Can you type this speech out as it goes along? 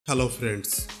Hello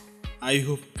friends, I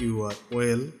hope you are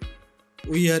well.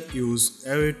 We are used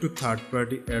away to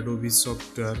third-party Adobe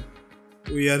software.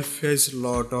 We are face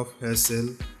lot of hassle.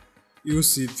 You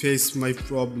see face my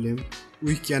problem.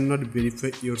 We cannot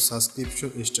verify your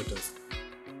subscription status.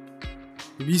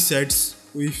 Besides,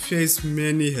 we face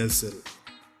many hassle.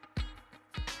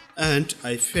 And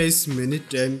I face many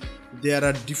times there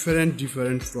are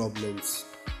different problems.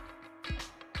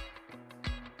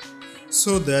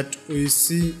 So that we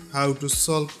see how to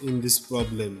solve in this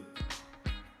problem.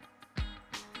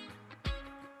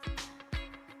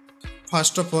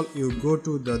 First of all, you go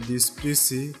to this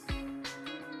PC,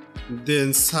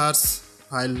 then search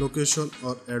file location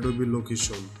or Adobe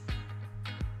location.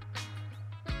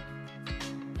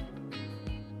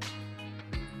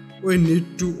 We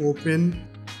need to open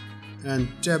and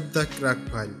tap the crack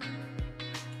file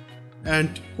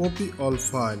and copy all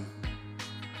file.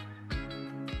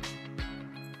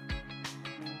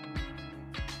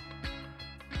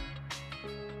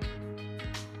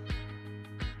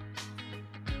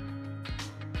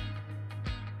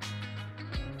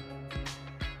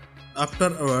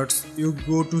 Afterwards, you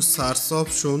go to search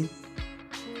option,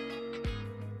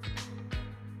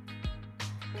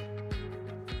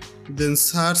 then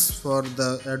search for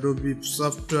the Adobe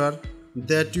software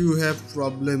that you have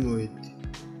problem with.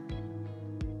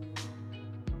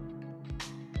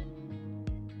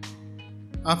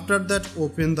 After that,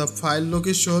 open the file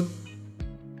location.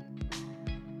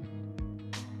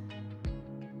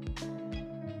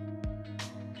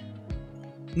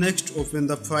 Next, open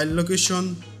the file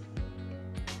location.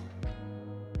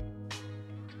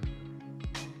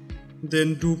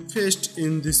 Then do paste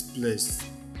in this place.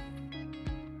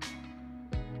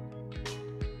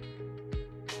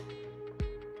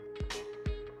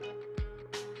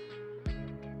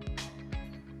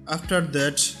 After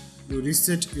that, you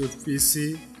reset your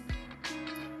PC.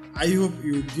 I hope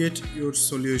you get your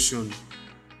solution.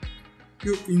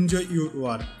 You enjoy your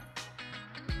work.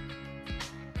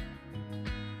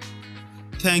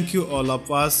 Thank you all of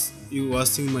us you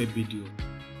watching my video.